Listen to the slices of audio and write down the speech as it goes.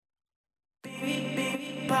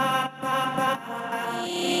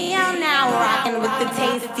I'm now rocking with the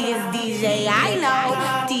tastiest DJ I know,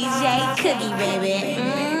 DJ Cookie, baby.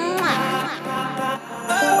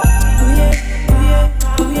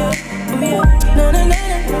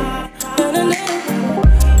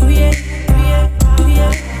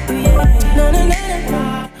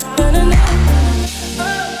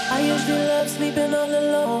 I usually love sleeping all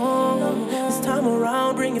alone. This time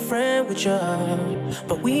around, bring your friend with you.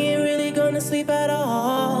 But we ain't really gonna sleep at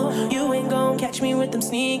all. You ain't gonna catch me with them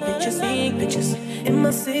sneak pictures. In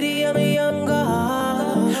my city, I'm a young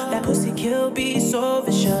god. That pussy kill be so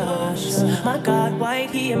vicious. My God,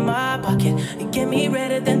 white, he in my pocket. You get me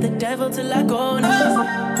redder than the devil till I go nuts.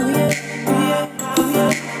 Oh yeah, oh yeah, oh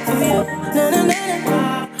yeah, oh yeah. Na na na na,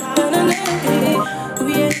 na na na. Oh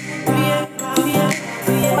yeah, oh yeah, oh yeah,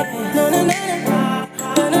 oh yeah. Na na na na,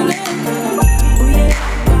 na na na. Oh yeah,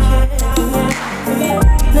 oh yeah, oh yeah, oh yeah.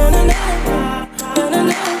 Na na na na, na na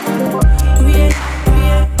na. Oh yeah, oh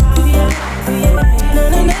yeah, oh yeah, oh yeah. Na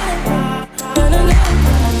na na na, na na na.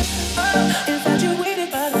 Infatuated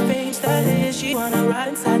by the fame status, she wanna ride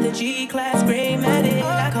inside the G-Class gray matic.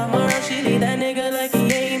 I come around, she leave that nigga like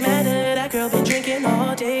he ain't matter. That girl been drinking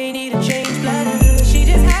all day, need a change bladder. She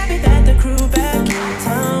just happy that the crew back in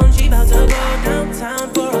town. She about to go downtown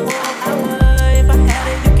for a whole hour. If I had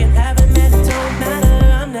it, you can have it, man, it don't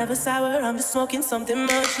matter. I'm never sour, I'm just smoking something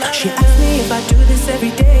much louder. She asked me if I do this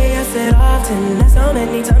every day, I said often. That's how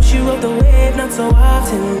many times she rode the wave, not so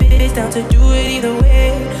often. Bitch down to do it either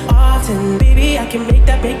way, often. Baby, I can make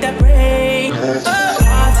that break.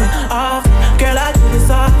 Often, girl, I do this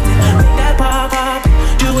often. Make that pop,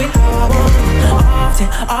 do it how I want.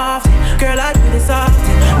 Often, girl, I do this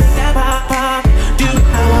often. Make that pop, do it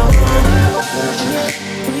how I want.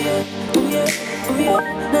 Oh yeah, oh yeah, oh yeah,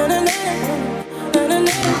 na na na na na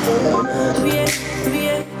na. Oh yeah, oh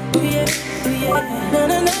yeah, oh yeah, oh yeah, na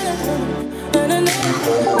na na na na na.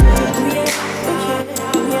 Oh yeah, oh yeah,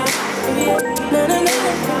 oh yeah, oh yeah, na na na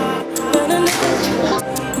na na na.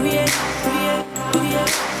 Oh yeah, oh yeah, oh yeah,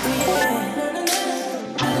 oh yeah, na na na.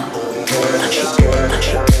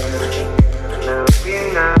 Being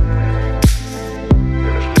nice,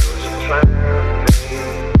 and if there was a plan,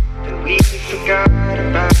 then we forgot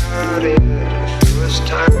about it. And if there was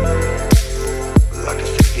time, well, I can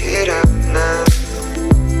figure it out now.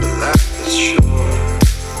 But life is short,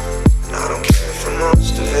 and I don't care for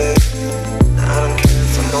most of it. I don't care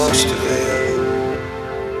for most of it.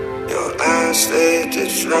 Your eyes, they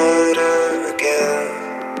did flutter again,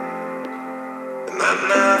 and my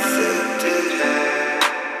mouth, it did have.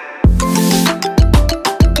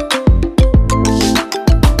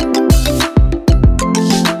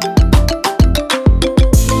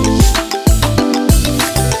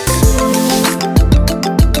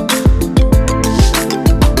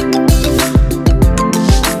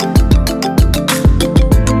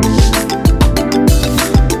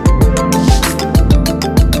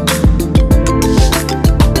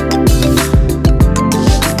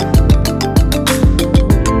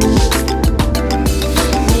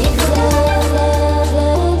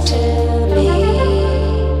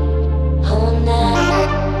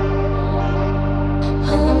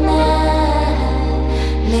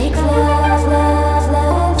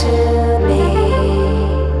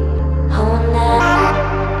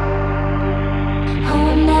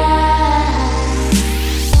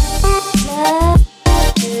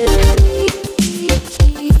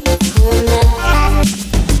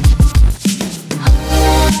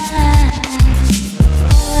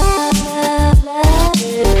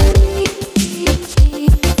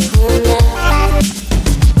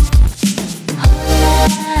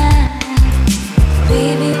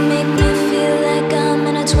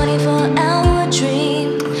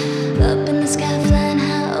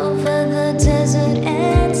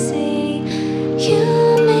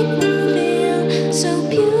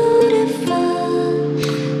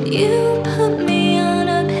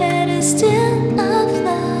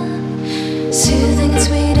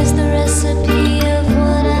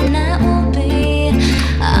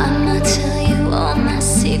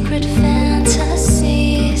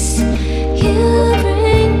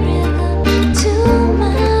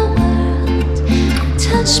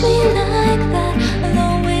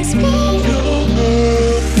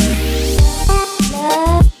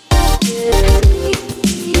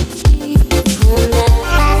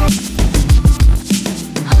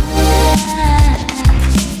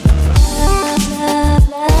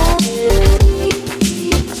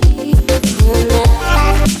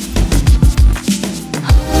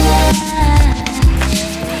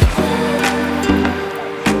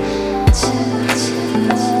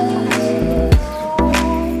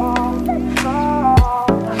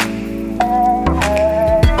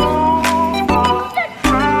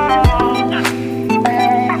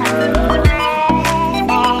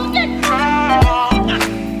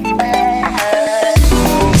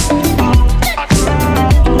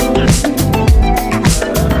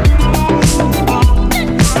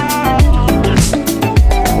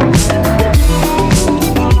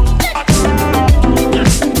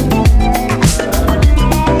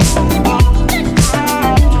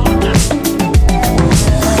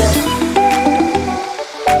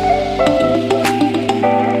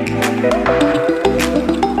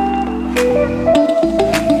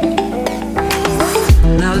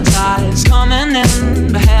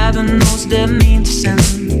 didn't mean to sin.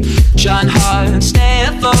 Trying hard, stay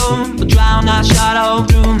afloat, but drown that shadow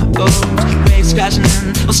through my bones. Waves crashing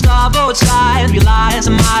in, on starboard side. Realize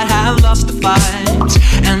I might have lost the fight,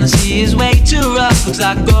 and the sea is way too rough. Looks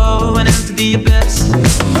like going into the abyss.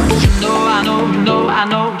 You know, I know, you know, I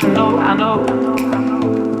know, you know, I know.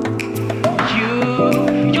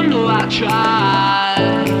 You know I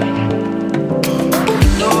tried.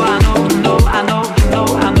 You know, I know, you know, I know, you know,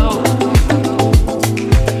 I know.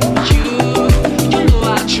 You know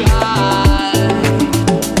I tried.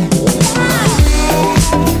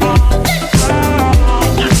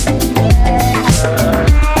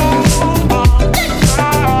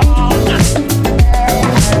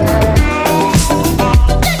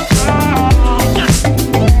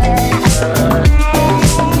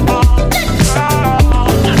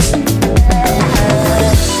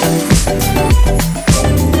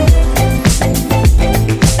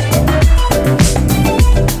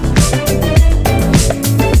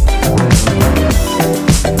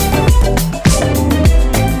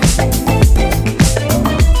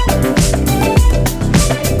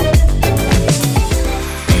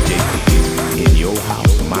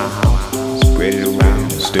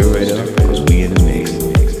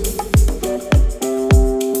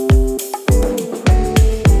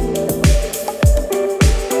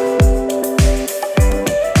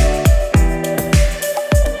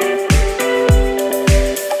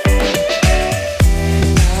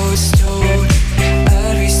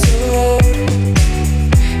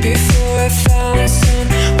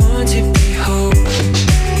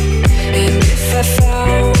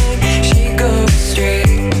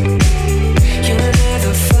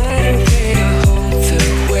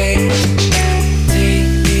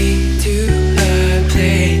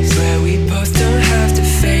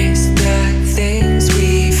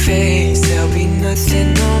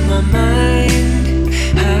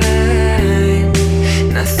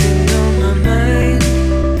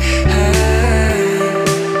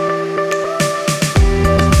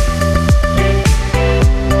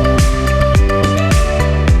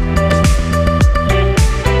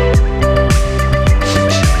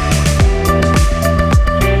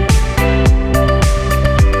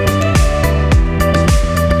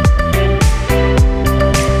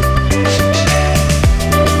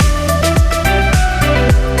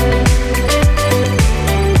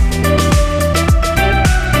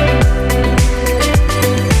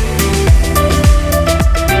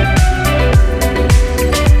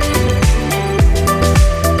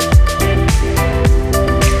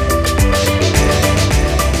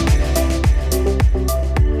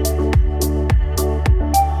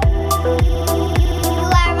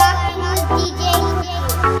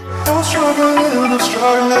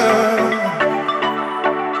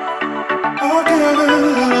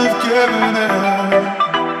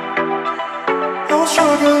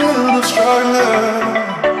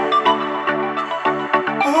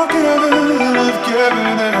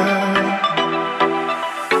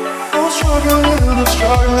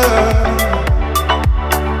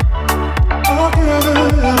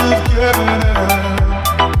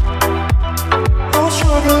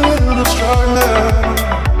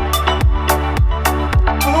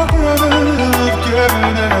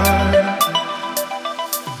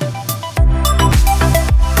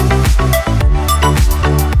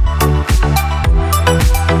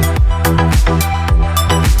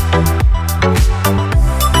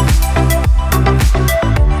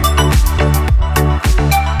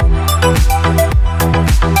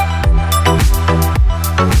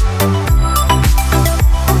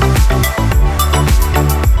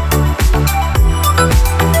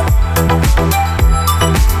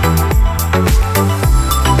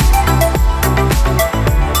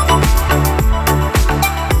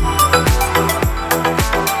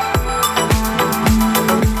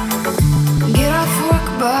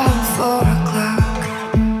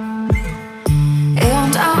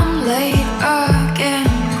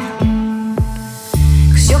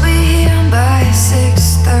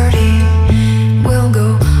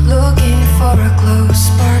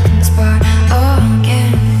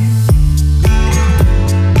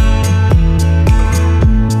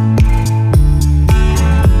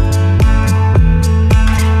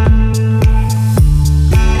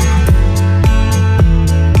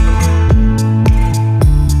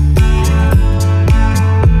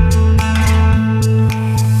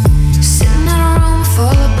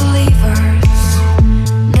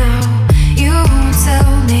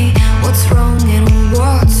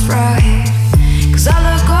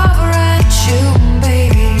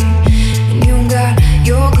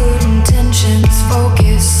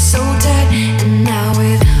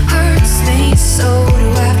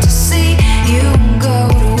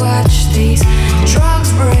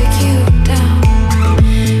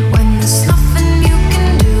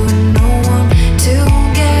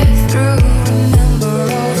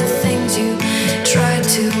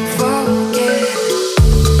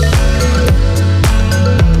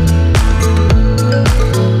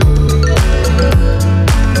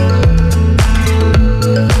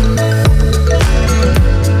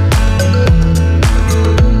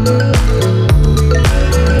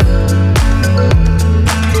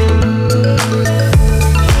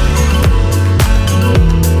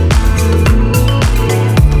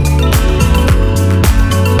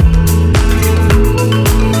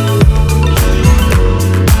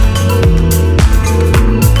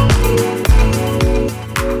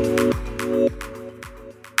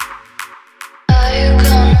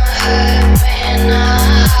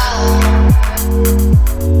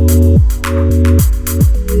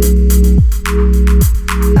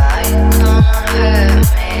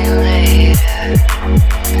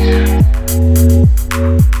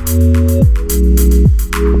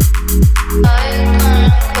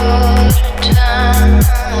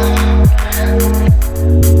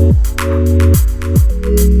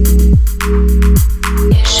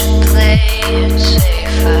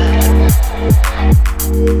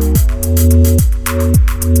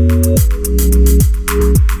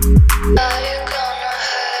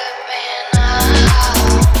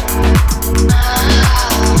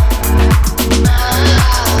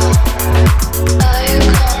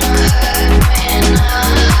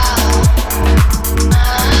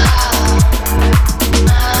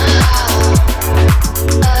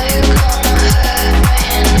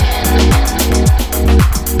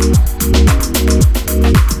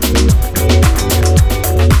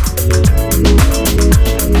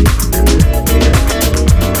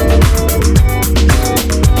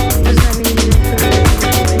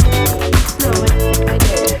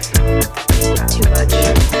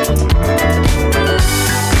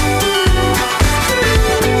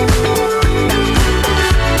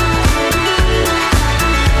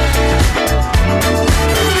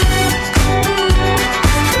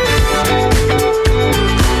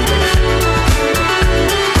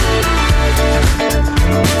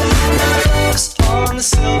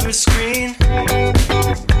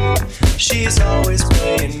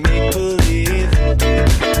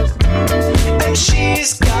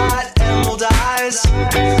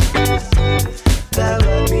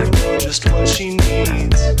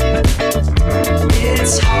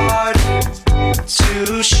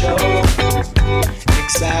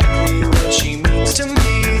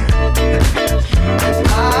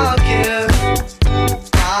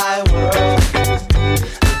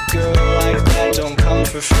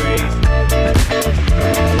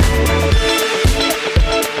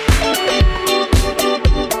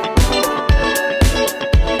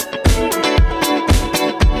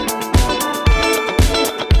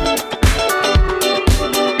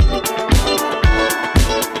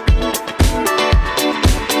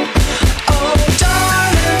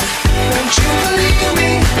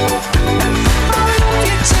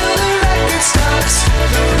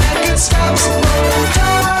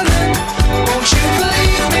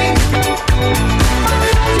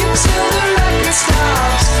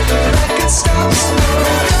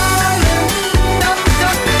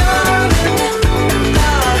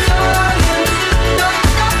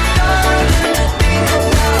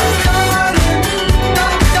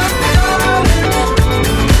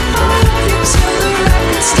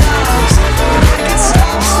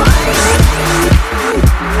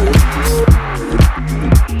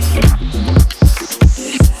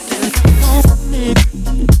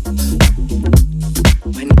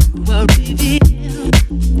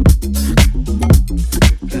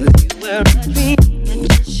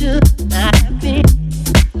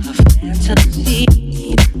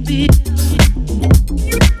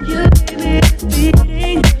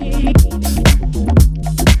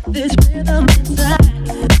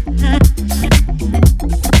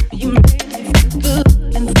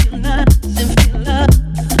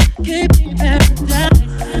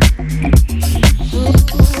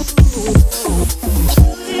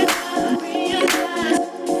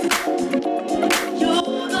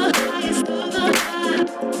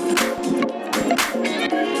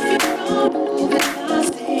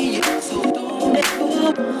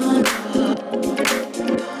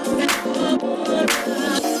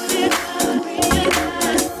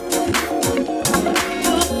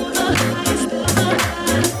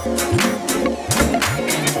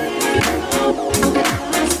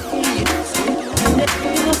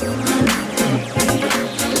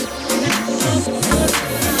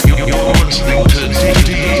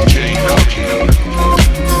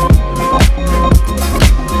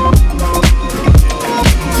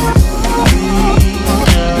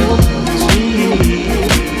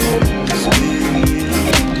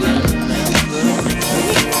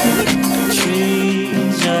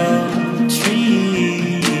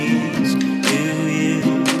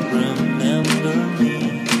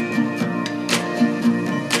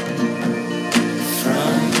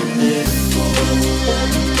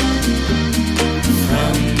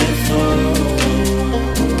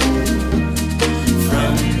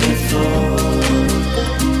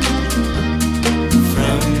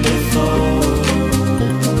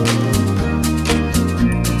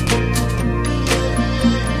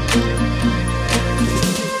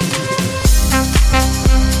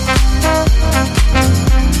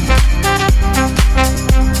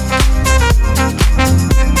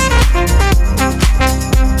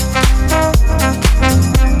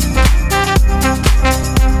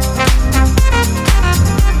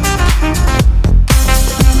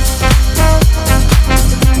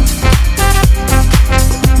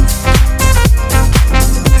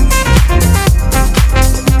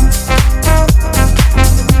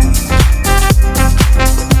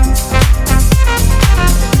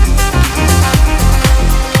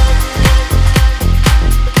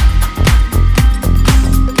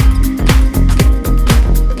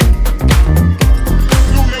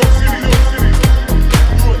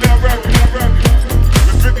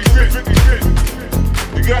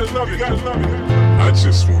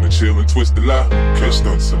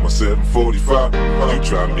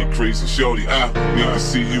 Crazy shorty, I need to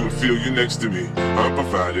see you and feel you next to me. I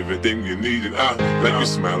provide everything you need and I like your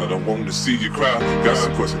smile, I don't want to see you cry. Got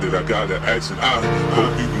some questions that I gotta ask and I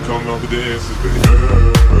hope you can come up with the answers, baby.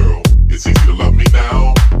 Girl, it's easy to love me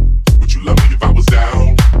now. Would you love me if I was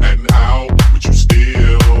down and out? Would you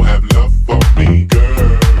still have love for me?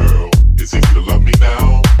 Girl, it's easy to love me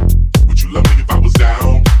now. Would you love me if I was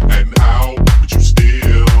down and out? Would you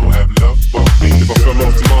still have love for me? If I fell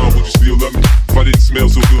off tomorrow, would you still love me? If I didn't smell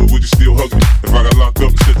so good, would you still hug me? If I got locked up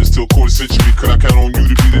and sent this till a quarter century, could I count on you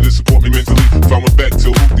to be there to support me mentally? If I went back to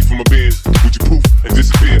a hoopty for my bands, would you poof and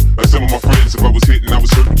disappear? Like some of my friends, if I was hit and I was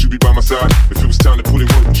hurt, would you be by my side? If it was time to put in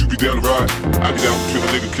work, would you be down to ride? I'd be down to kill a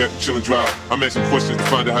nigga, cat, chill and drive. I'm asking questions to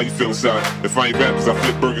find out how you feel inside. If I ain't rap, cause I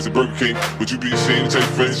flip burgers at Burger King, would you be ashamed to tell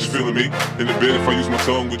your friends you're feeling me? In the bed, if I use my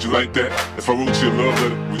tongue, would you like that? If I wrote you a love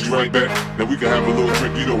letter, would you write back? Now we can have a little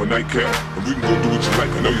drink, you know, a nightcap, and we can go do what you like,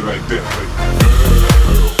 I know you like that.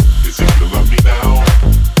 Girl, it's easy to love me now.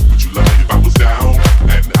 Would you love me if I was down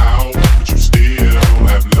and out? Would you still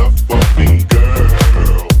have love for me?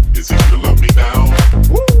 Girl, it's easy to love me now.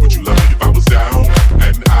 Would you love me if I was down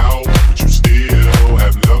and out? Would you still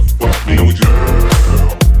have love for me?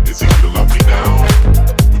 Girl, it's easy to love me now.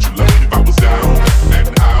 Would you love me if I was down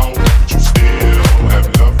and out? Would you still have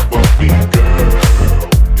love for me? Girl,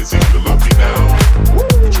 it's easy to love me now.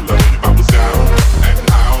 Would you love me if I was down and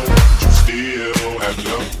out? Would you still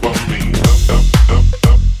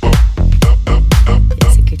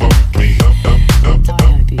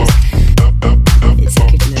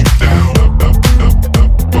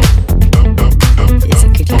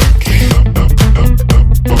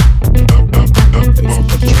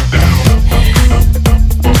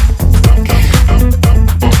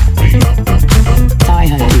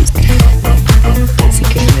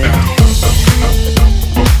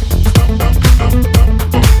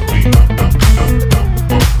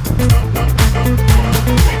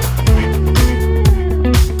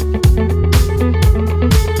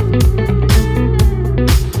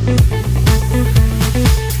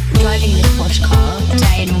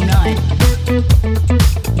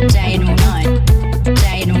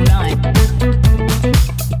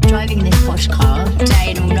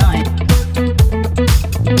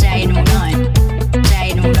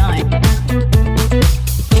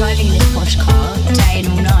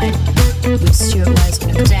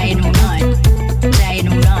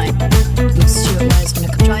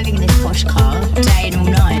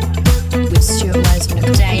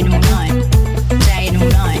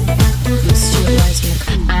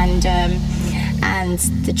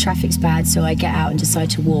the traffic's bad, so I get out and decide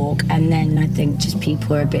to walk, and then I think just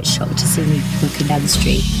people are a bit shocked to see me walking down the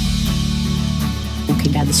street.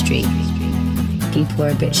 Walking down the street. People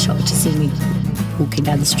are a bit shocked to see me walking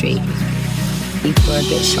down the street. People are a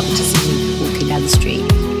bit shocked to see me walking down the street.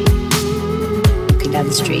 Walking down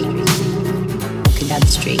the street. Walking down the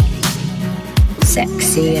street.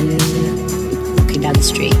 Sexy and walking down the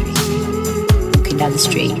street. Walking down the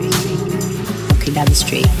street. Walking down the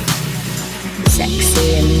street.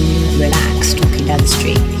 Sexy and relaxed, walking down the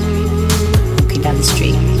street. Walking down the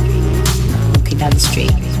street. Walking down the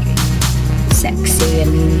street. Sexy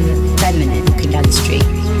and feminine, walking down the street.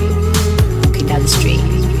 Walking down the street.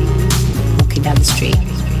 Walking down the street.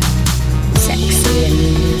 Sexy and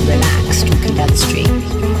relaxed, walking down the street.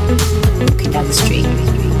 Walking down the street.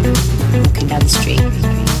 Walking down the street.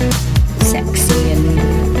 Sexy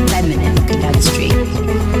and feminine, walking down the street.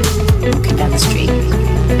 Walking down the street.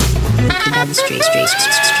 Walking down the street, street.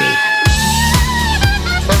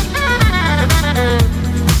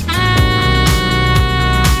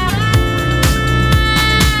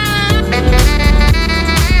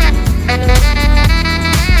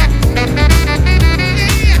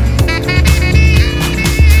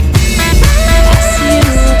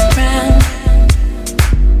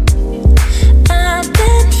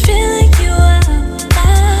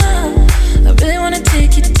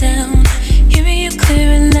 Take it down, hearing you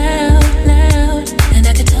clear and loud, loud. And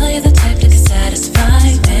I can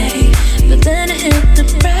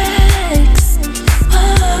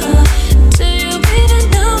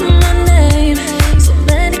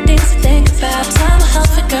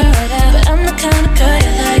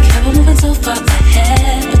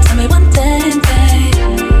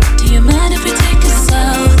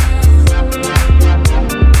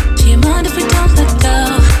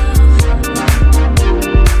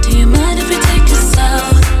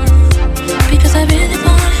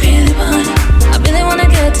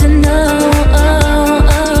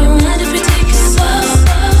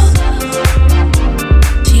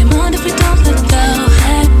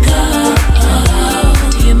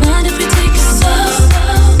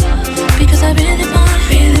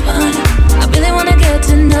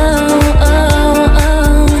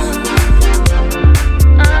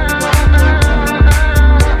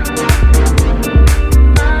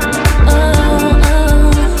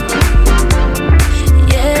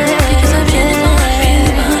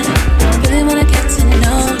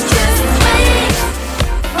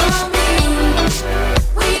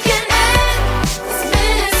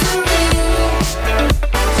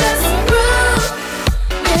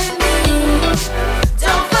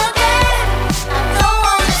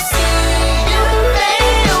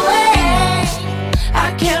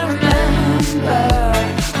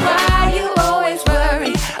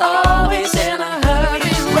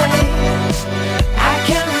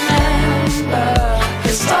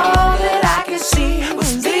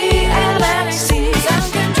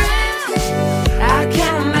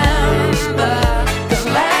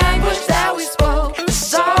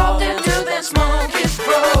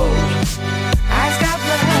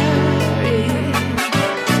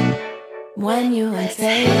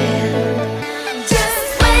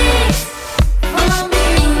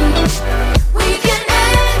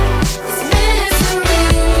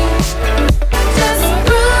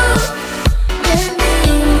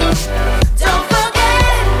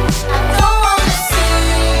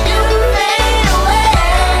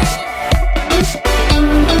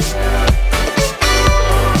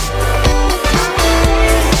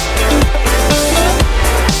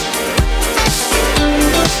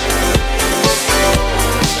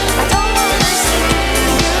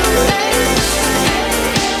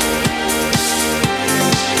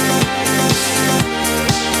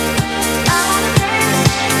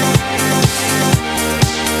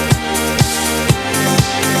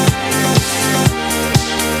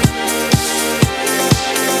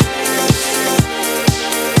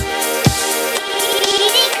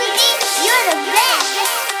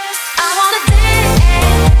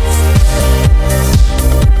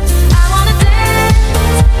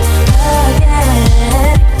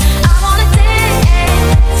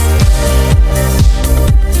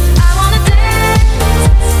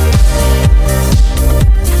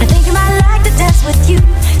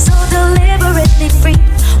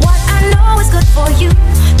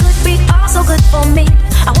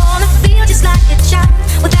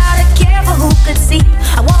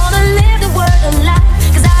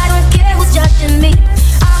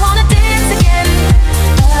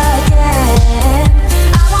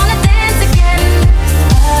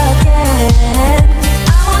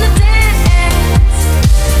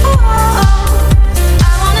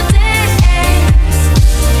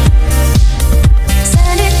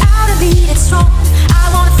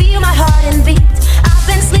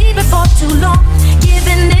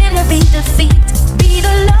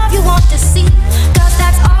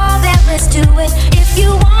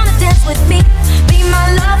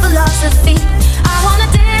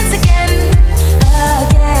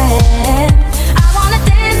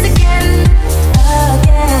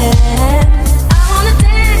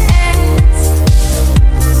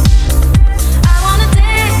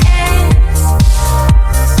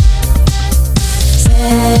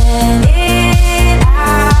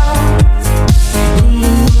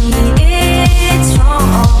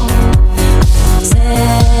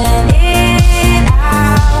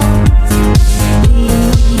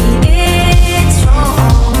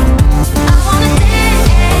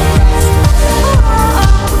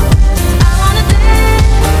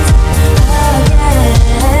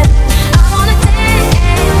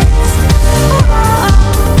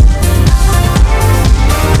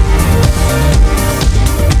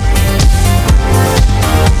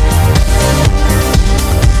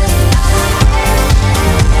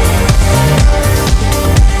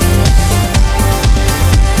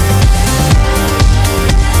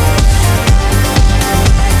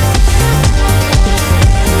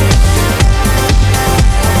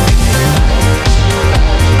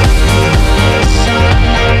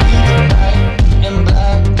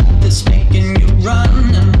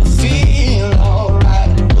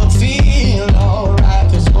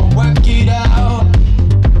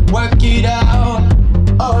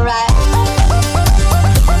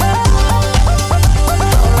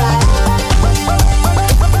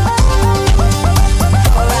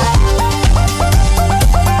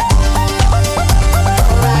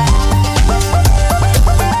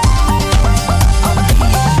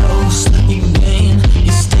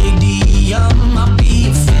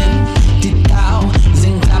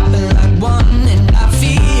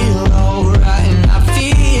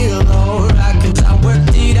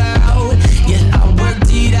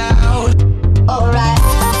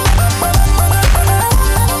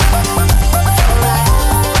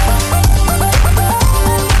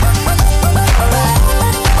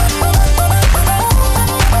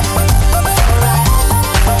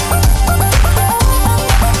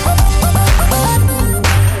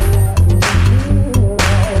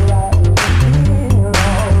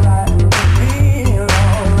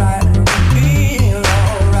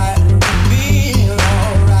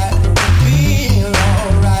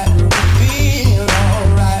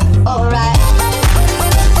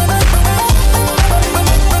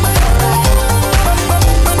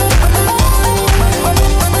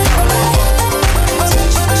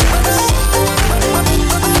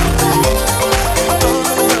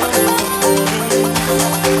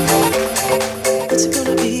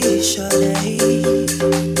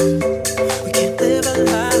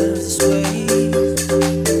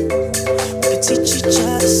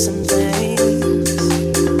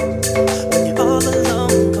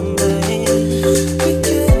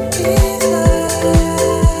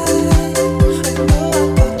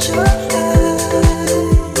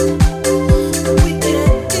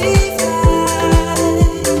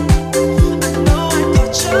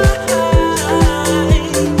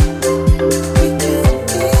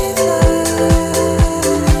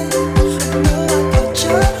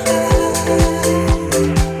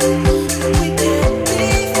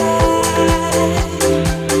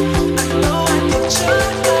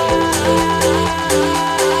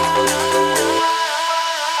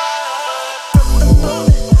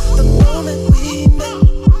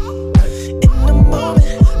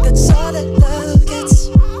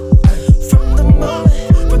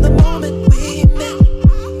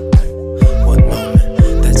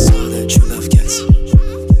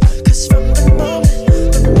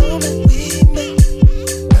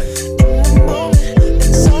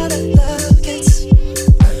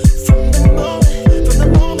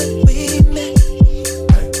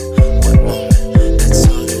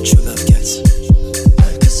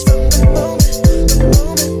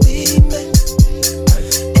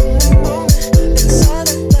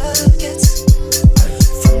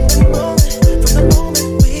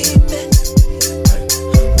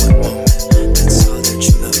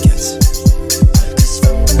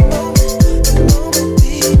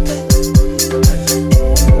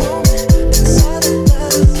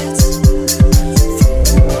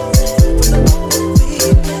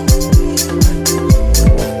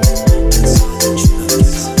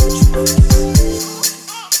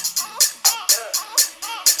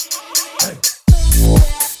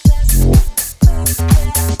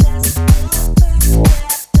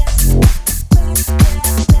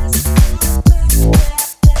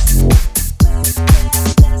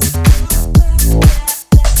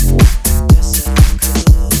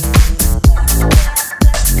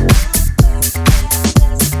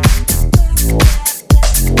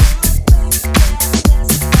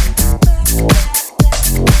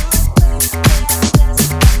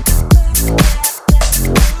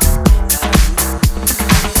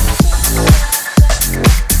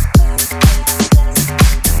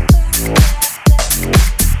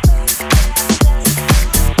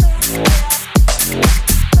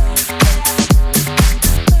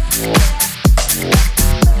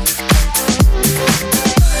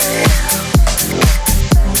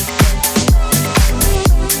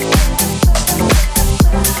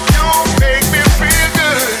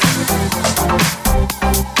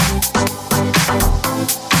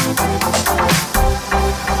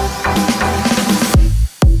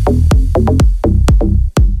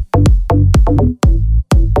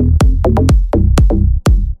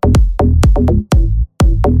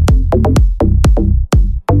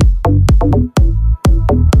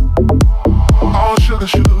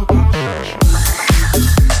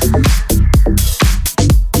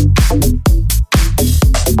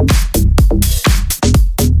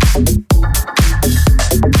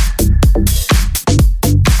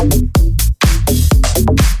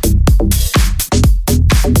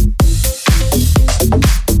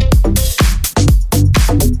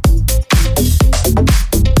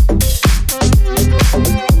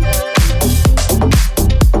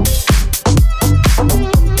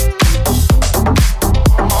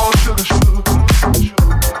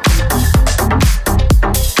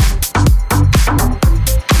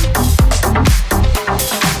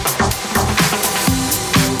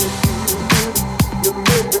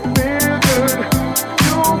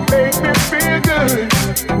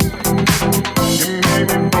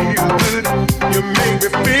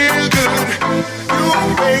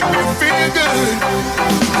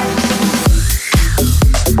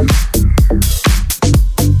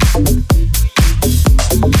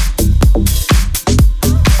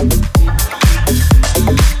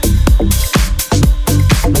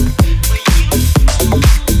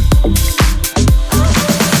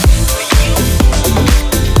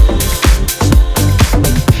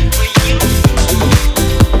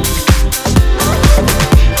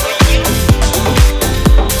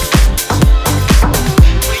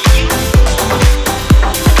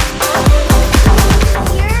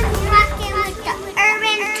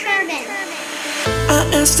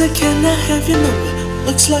Can I have your number?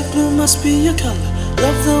 Looks like blue must be your color.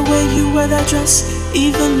 Love the way you wear that dress,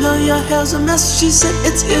 even though your hair's a mess. She said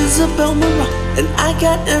it's Isabel Marant, and I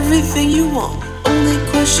got everything you want. Only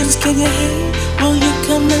questions, can you hang? Will you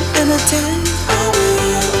come and entertain? I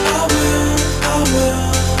will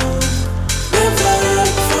never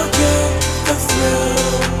forget the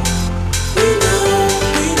thrill. We know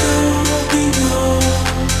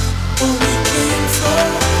what we came for,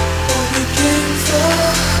 what we came for.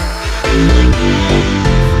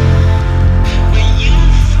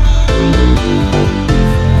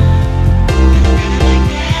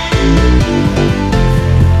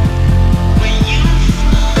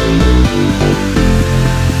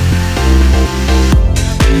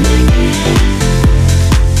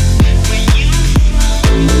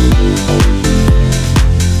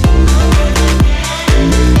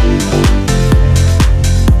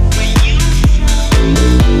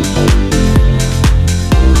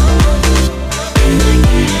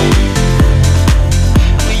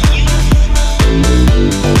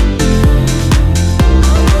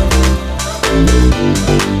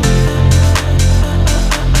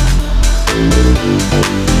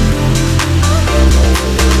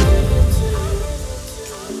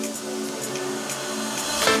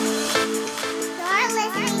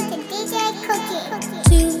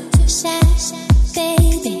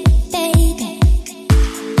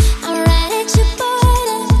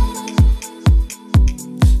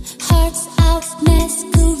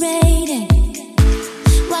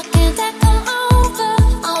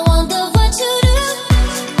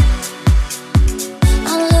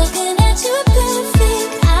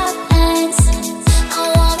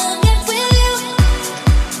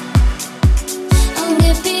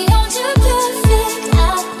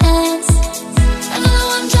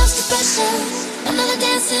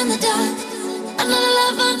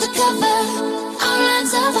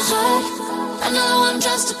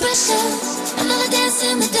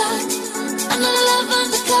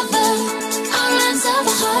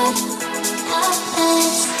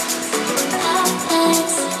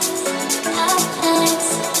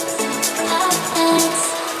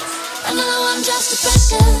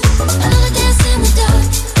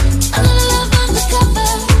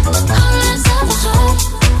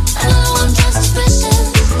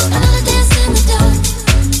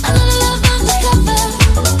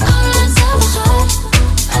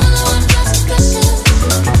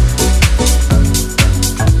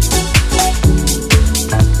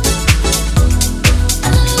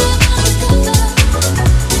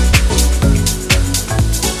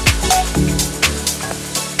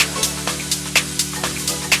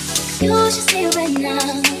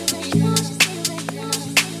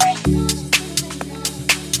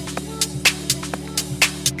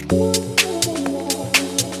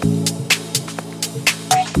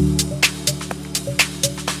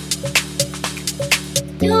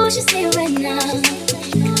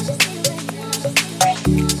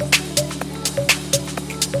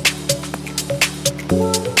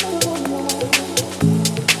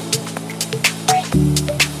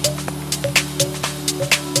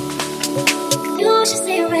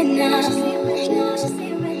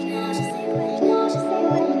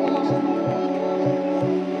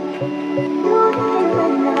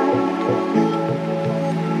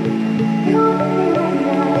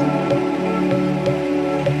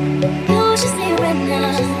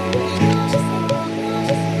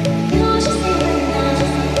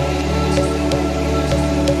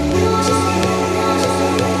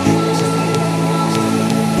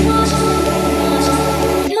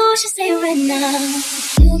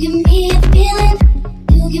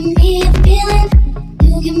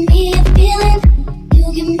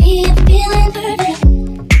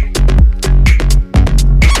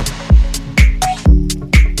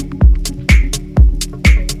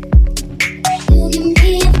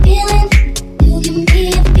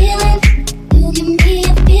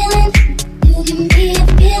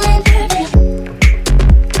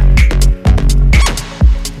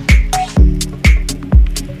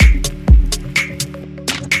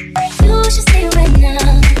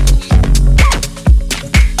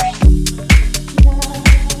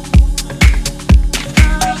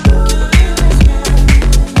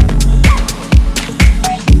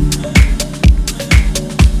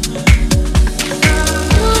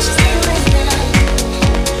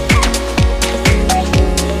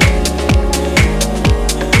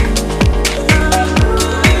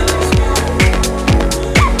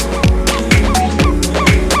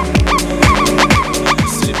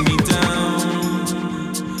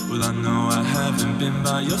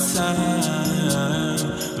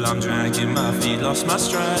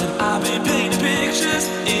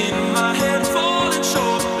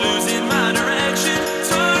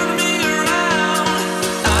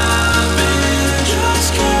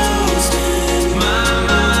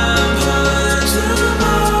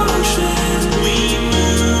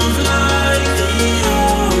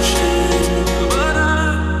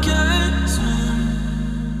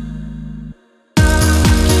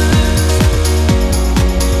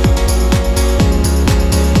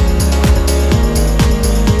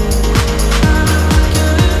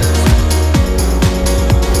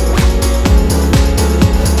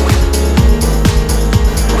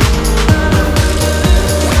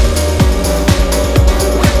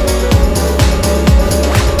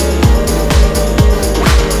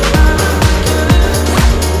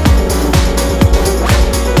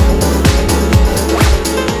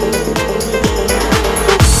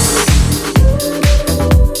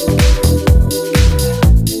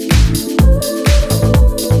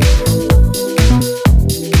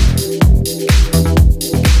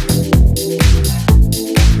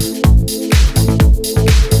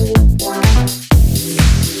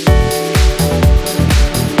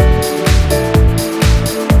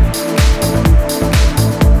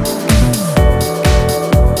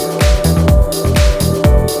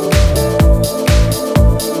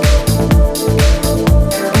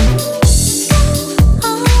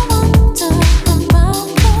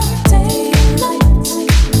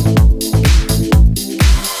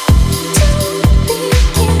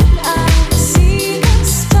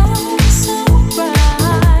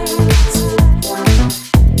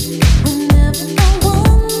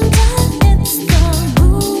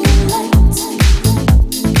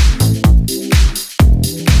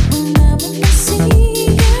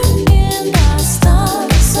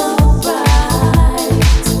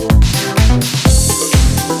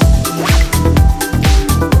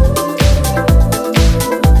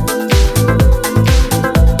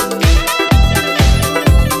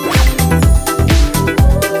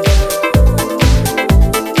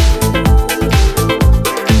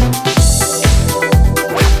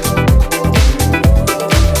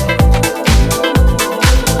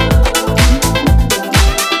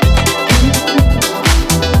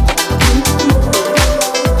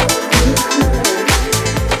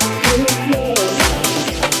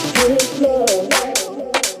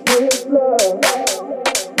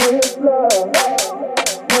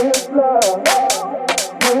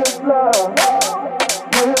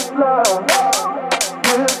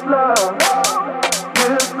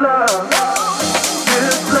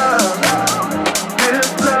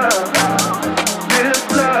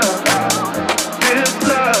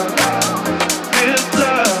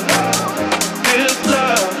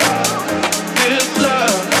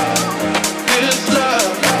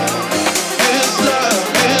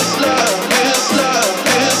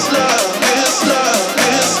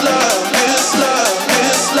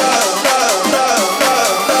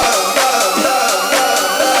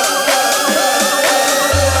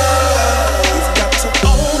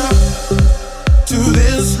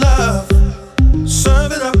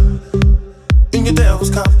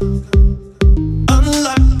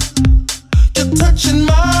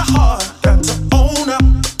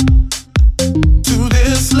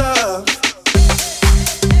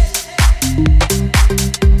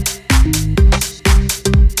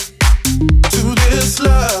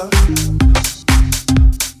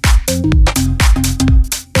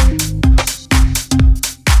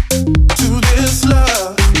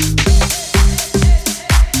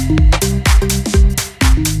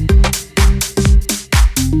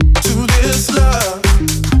 To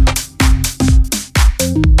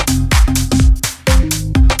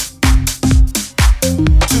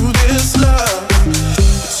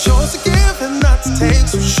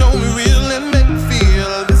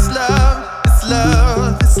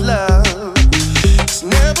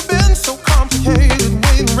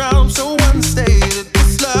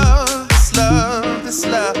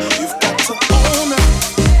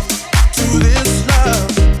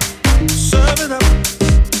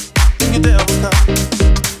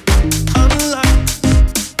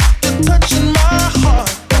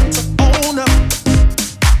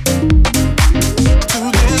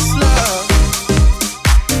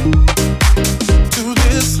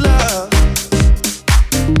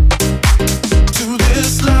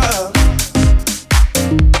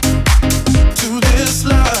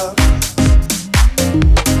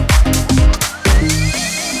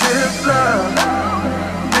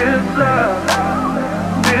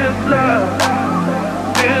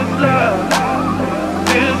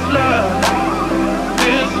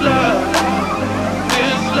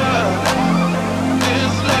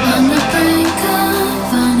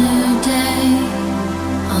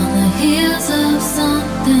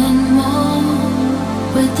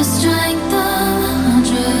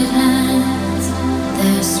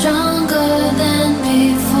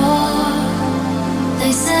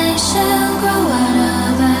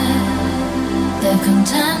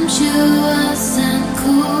contemptuous and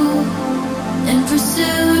cool, in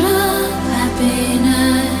pursuit of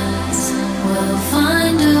happiness, we'll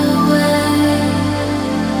find a way.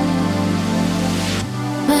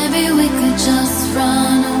 Maybe we could just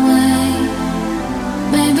run away.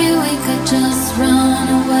 Maybe we could just run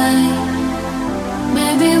away.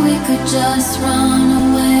 Maybe we could just run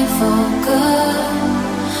away for good,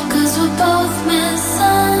 'cause we're both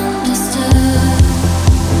misunderstood.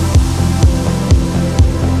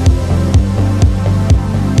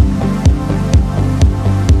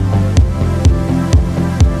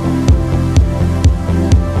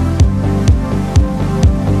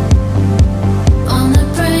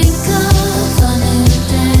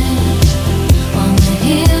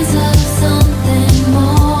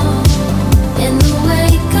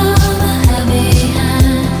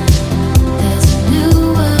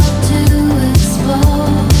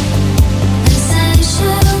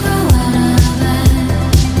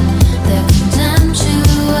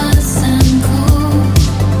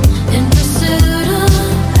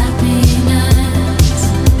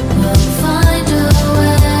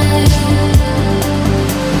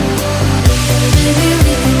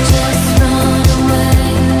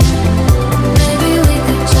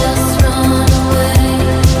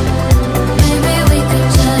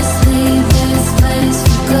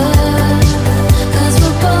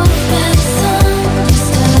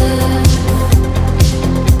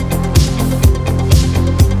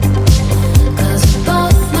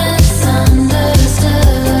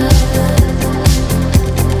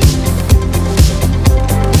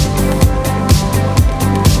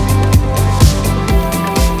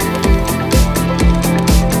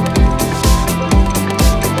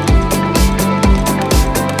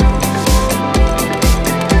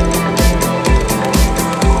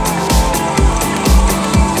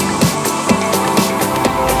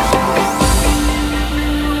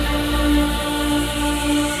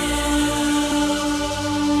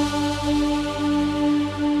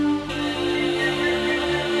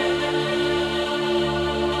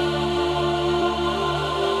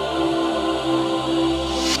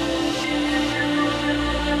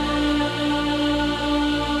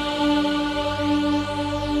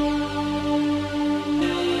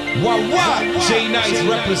 J-Nice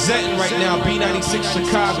representing right now, B96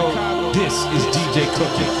 Chicago. This is DJ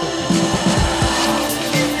Cookie.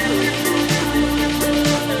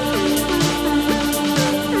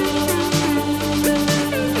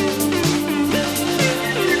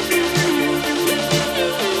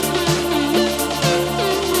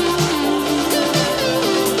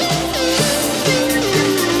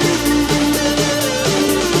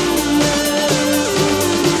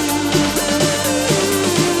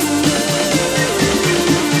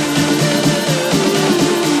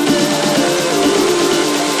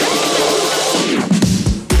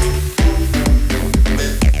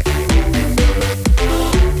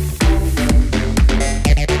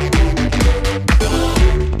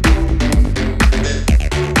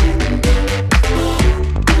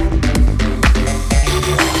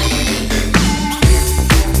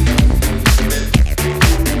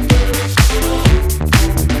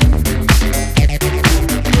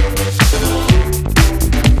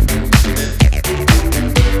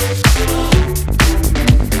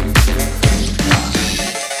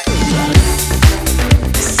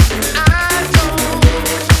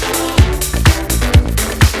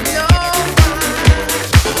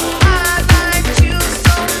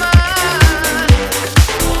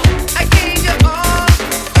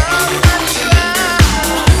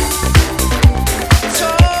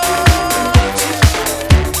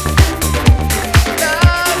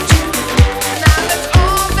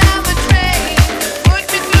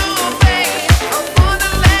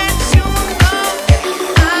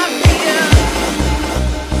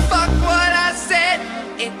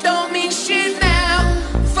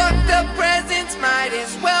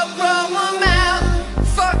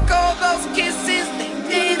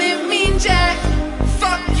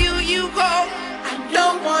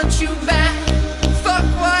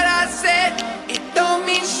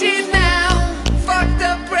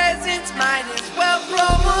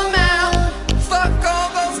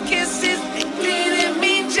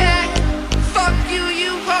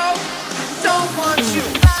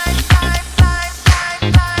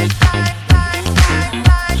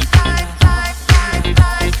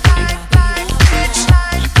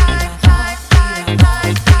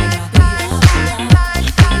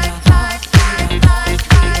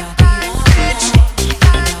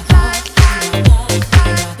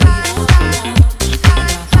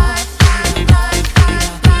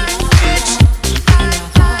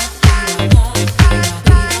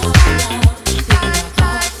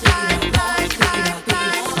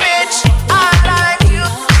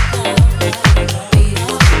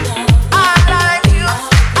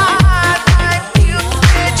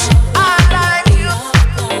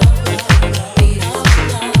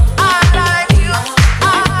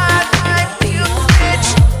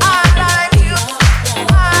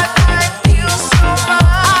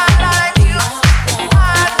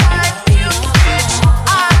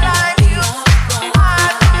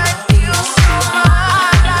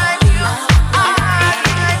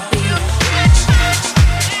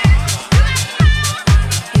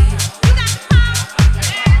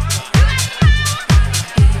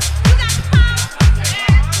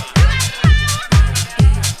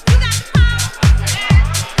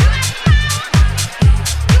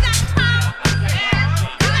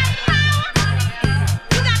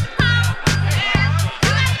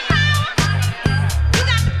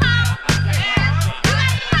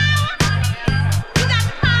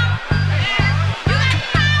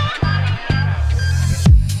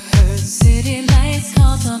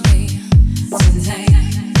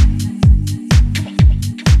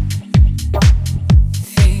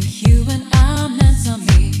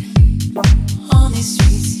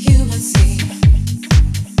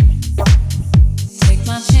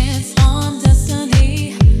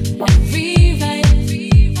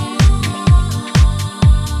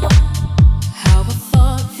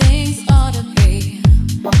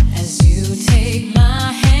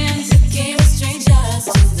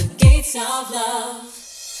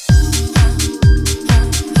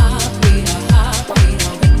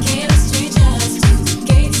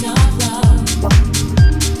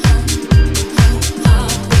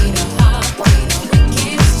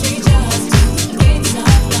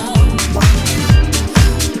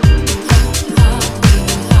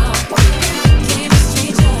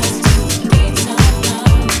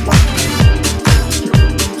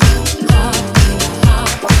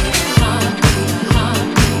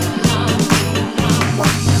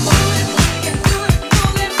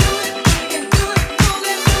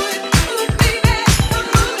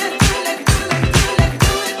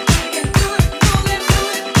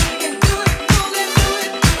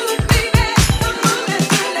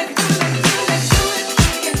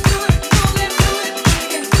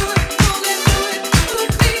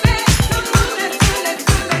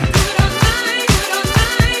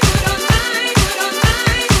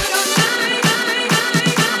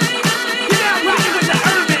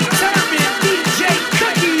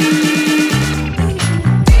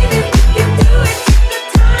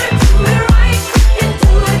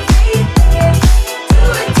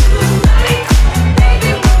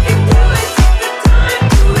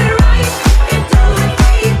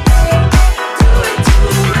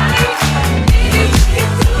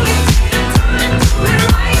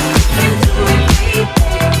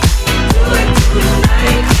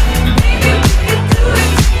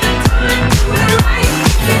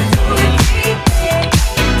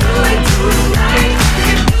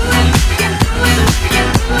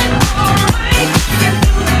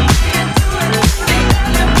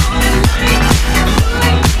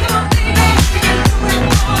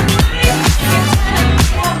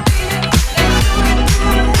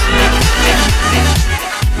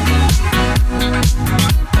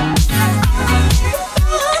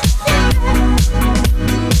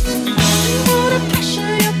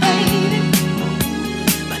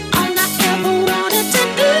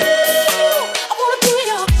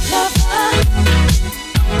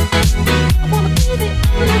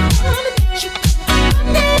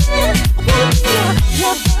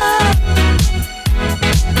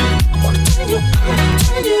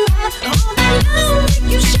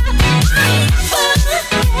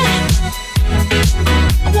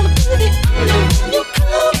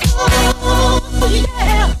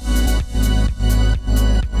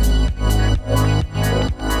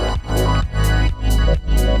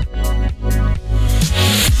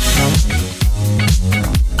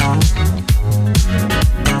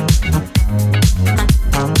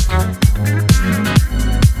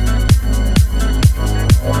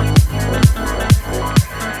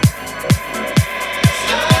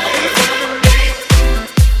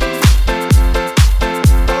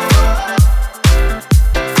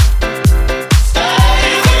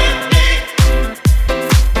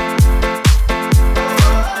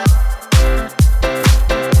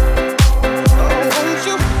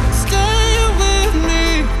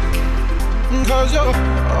 'cause you're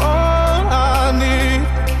all I need.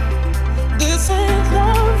 This ain't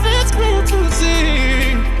love, it's clear to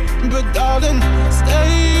see, but darling,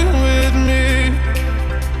 stay with me.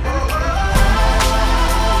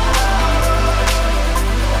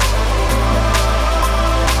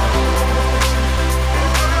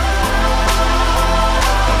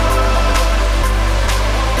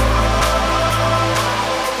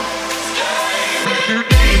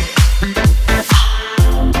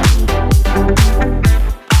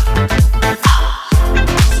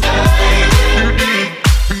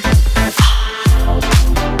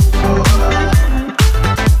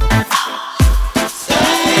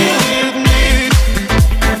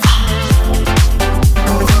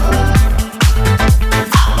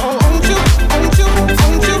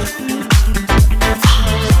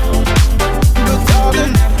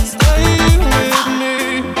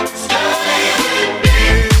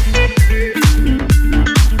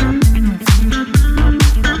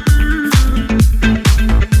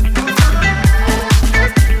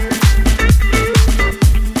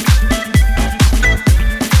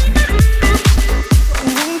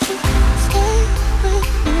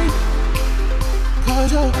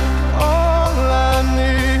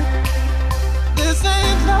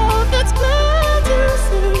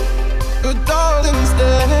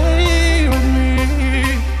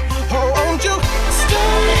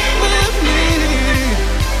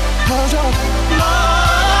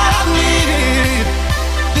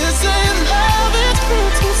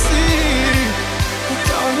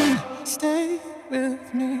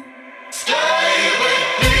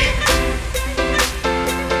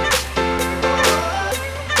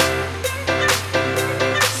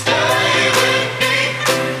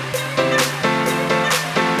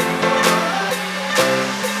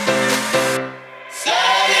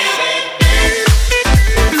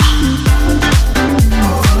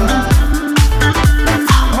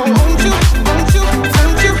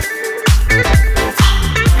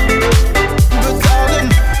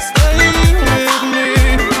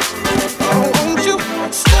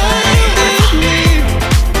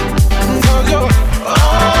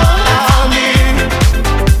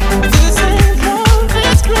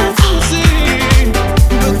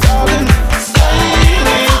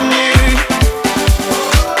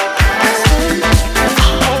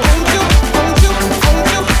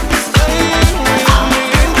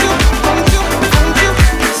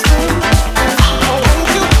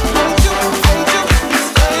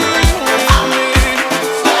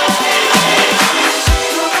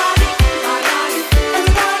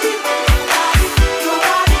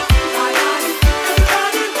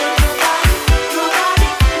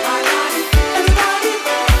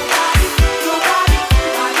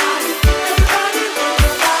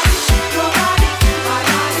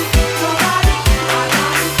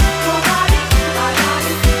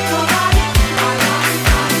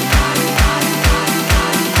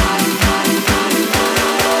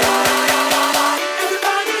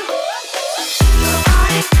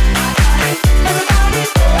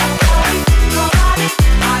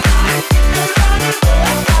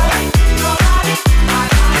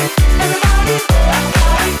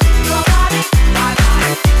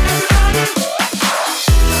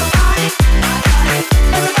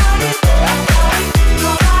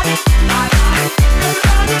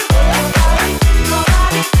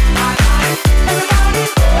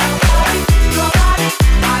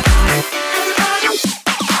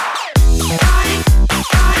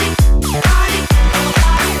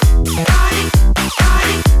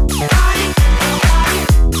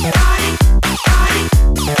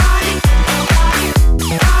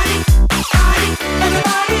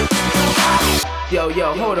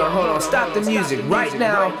 Stop the music right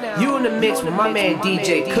now. You in the mix with my man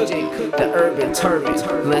DJ Cookie, the Urban Turban.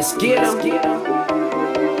 Let's get him.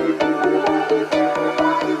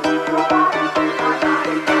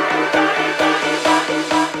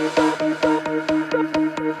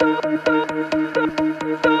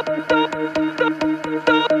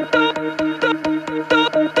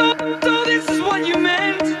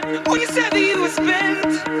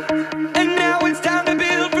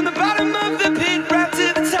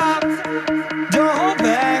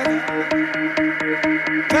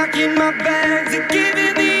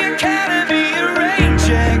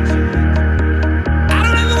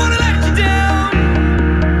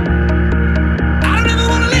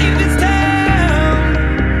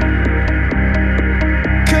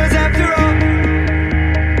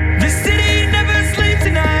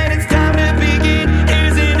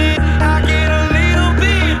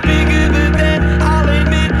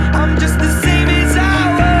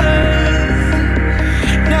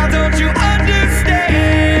 Don't you understand?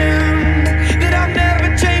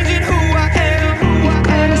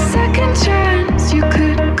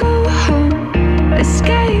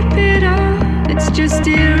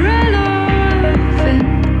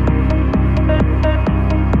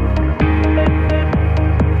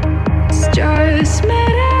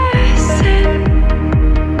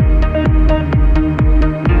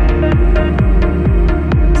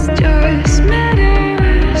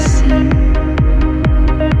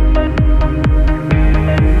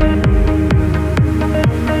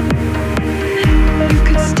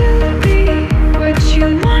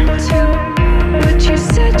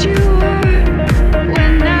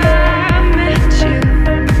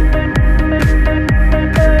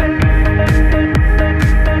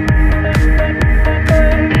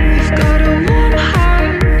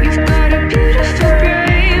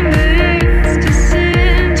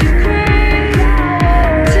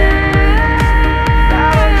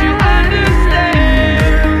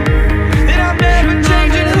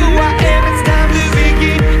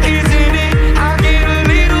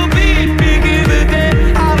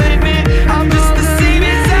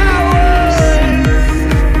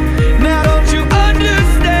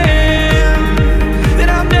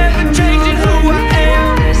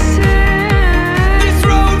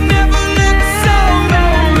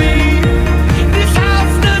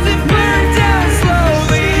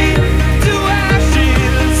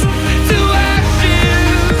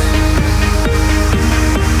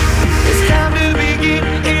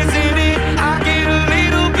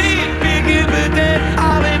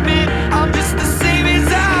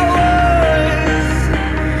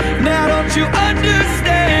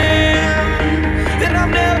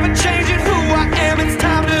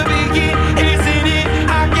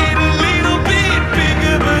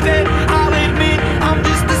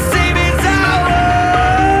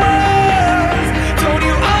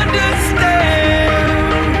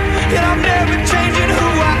 changing who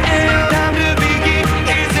I am. Time to begin,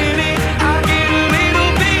 isn't it? I get a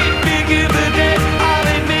little bit bigger, but then I'll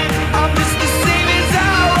admit I'm just the same as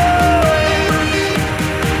I was.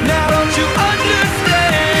 Now don't you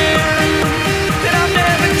understand that I'm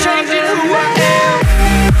never changing who I am?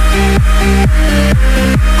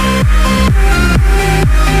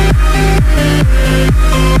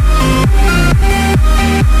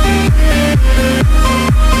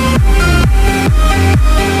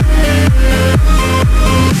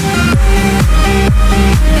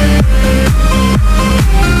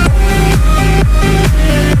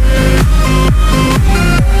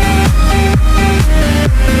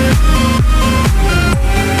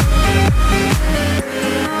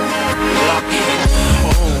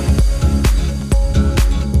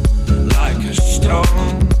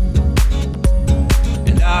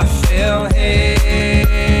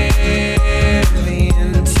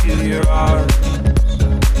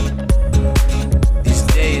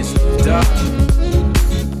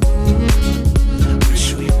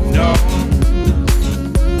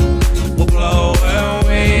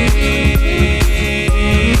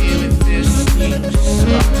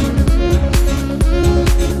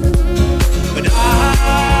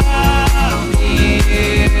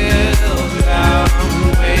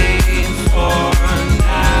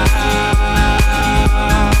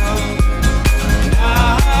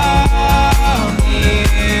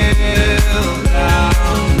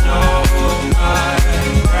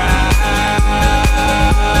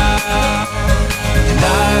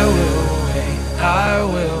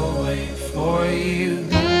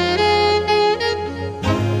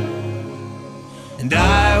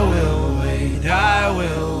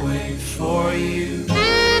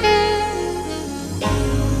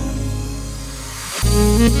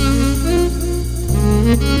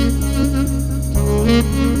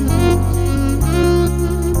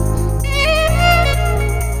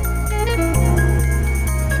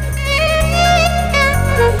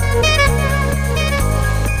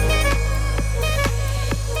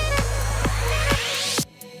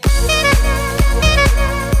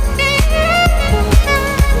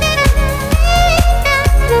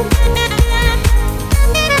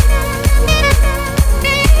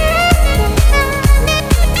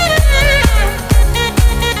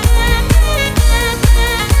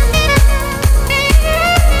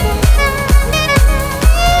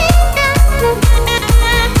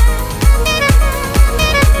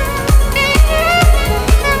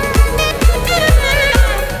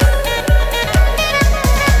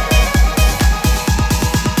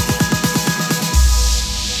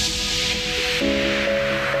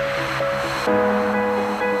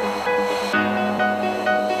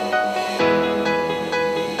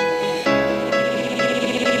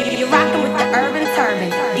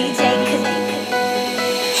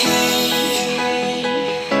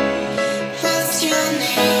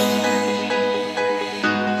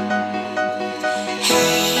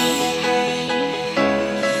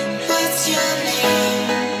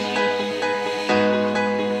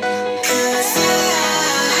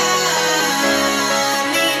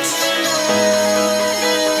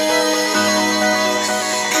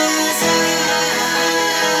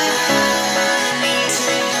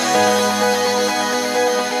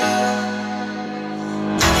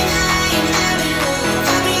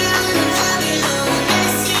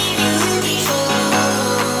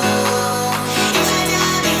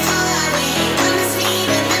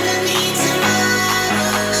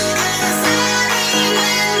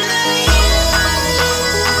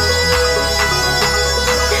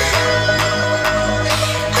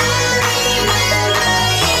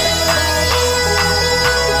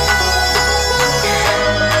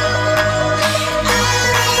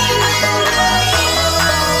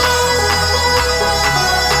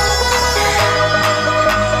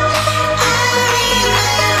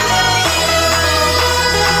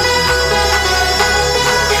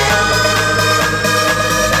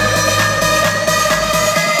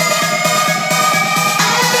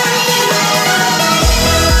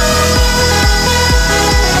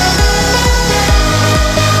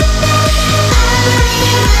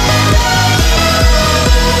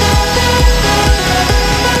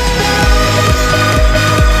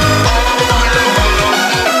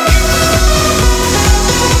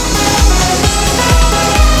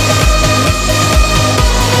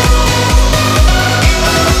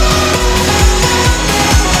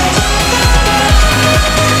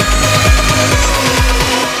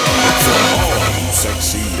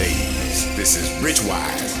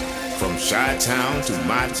 Chi-town to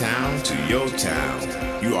my town to your town.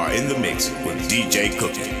 You are in the mix with DJ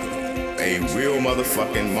Cookie, a real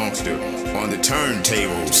motherfucking monster on the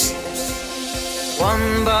turntables.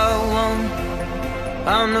 One by one,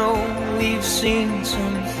 I know we've seen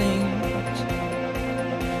some things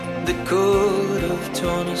that could have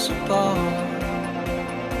torn us apart,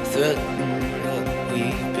 threatened what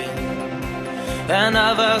we've been. And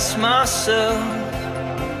I've asked myself,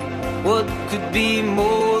 what could be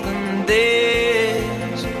more than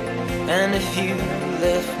this? And if you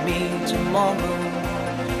left me tomorrow,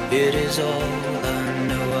 it is all I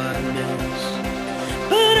know I miss.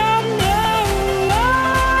 But I know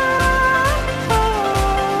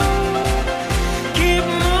keep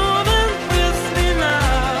moving with me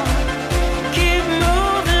now. Keep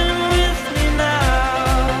moving with me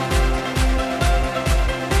now.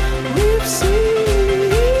 We've seen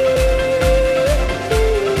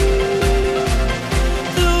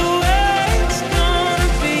the way it's gonna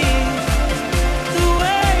be, the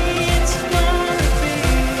way it's gonna be.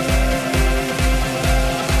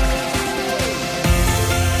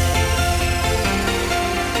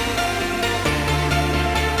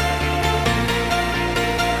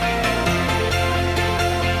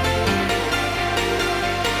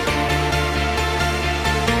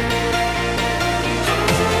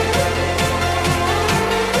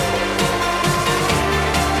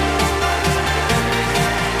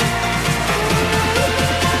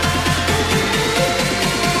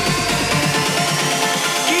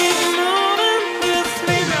 Keep moving with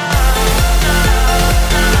me now.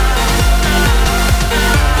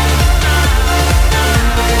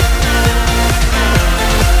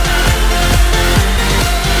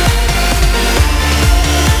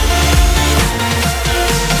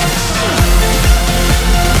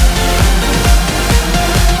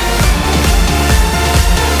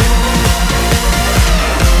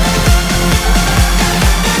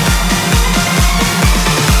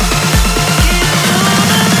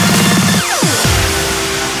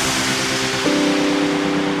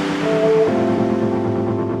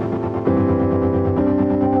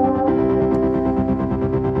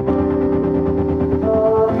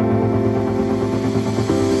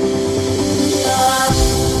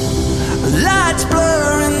 Lights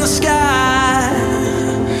blur in the sky,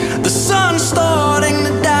 the sun's starting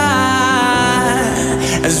to die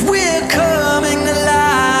as we're coming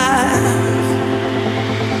alive.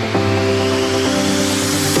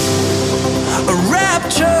 A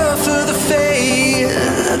rapture for the fade,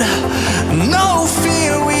 no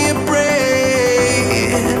fear we are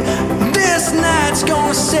brave. This night's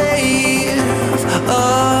gonna save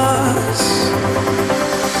us.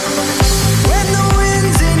 When the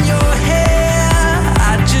wind's in your hair,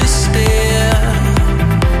 I just stare.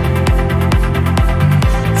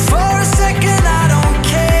 For a second I don't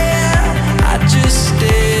care, I just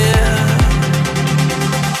stare.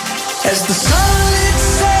 As the sunlit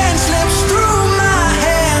sand slips through my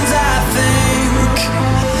hands, I think,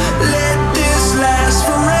 let this last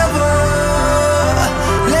forever.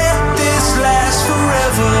 Let this last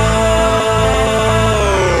forever.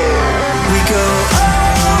 We go, oh,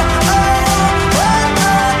 oh, oh,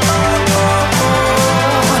 oh, oh, oh.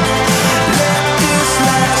 Let this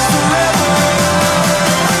last forever.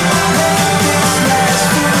 Let this last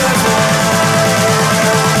forever.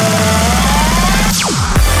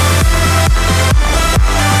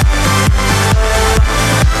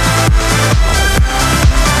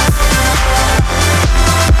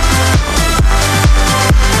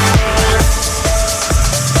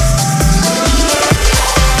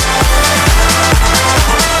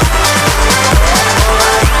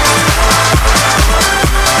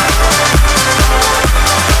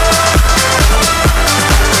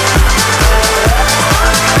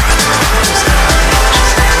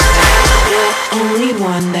 The only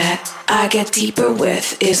one that I get deeper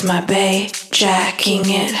with is my bae, jacking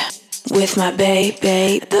it with my bae.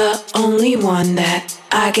 The only one that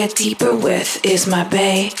I get deeper with is my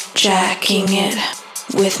bae, jacking it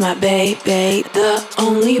with my bae. The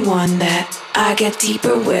only one that I get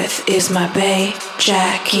deeper with is my bae,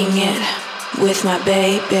 jacking it with my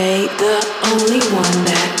bae. The only one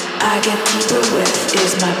that I get deeper with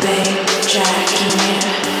is my bae, jacking it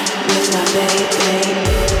with my bae.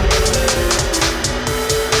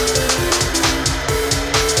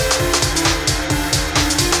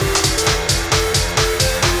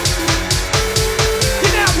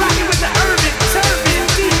 You're now rocking with the urban turban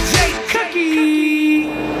DJ Cookie.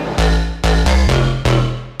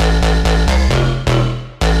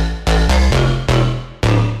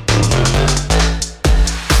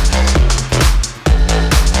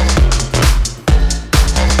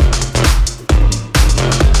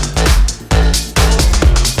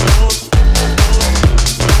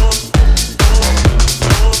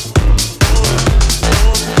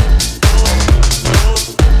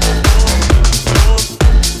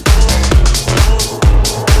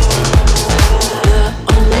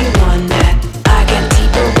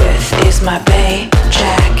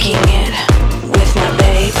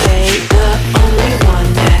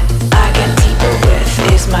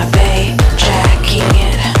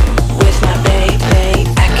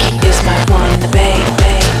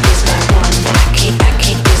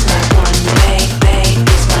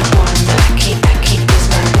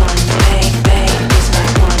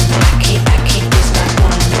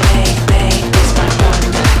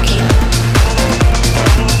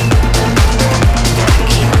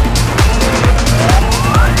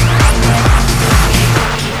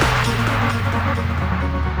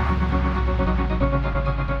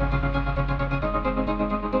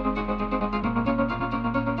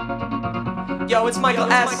 Yo, it's Michael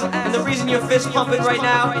S. And the reason you're fist pumping right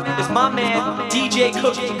now is my man, DJ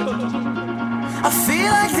Cookie. I feel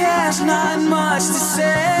like there's not much to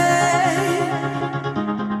say.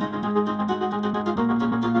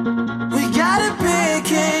 We gotta pick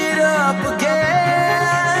it up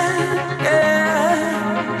again,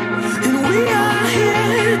 yeah. And we are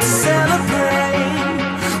here to celebrate.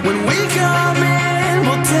 When we come in,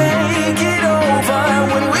 we'll take it over.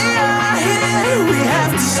 When we are here, we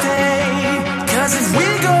have to stay. 'Cause if we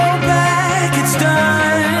go back, it's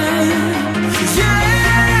done. Yeah,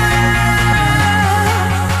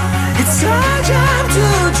 it's our job to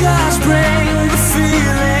just break.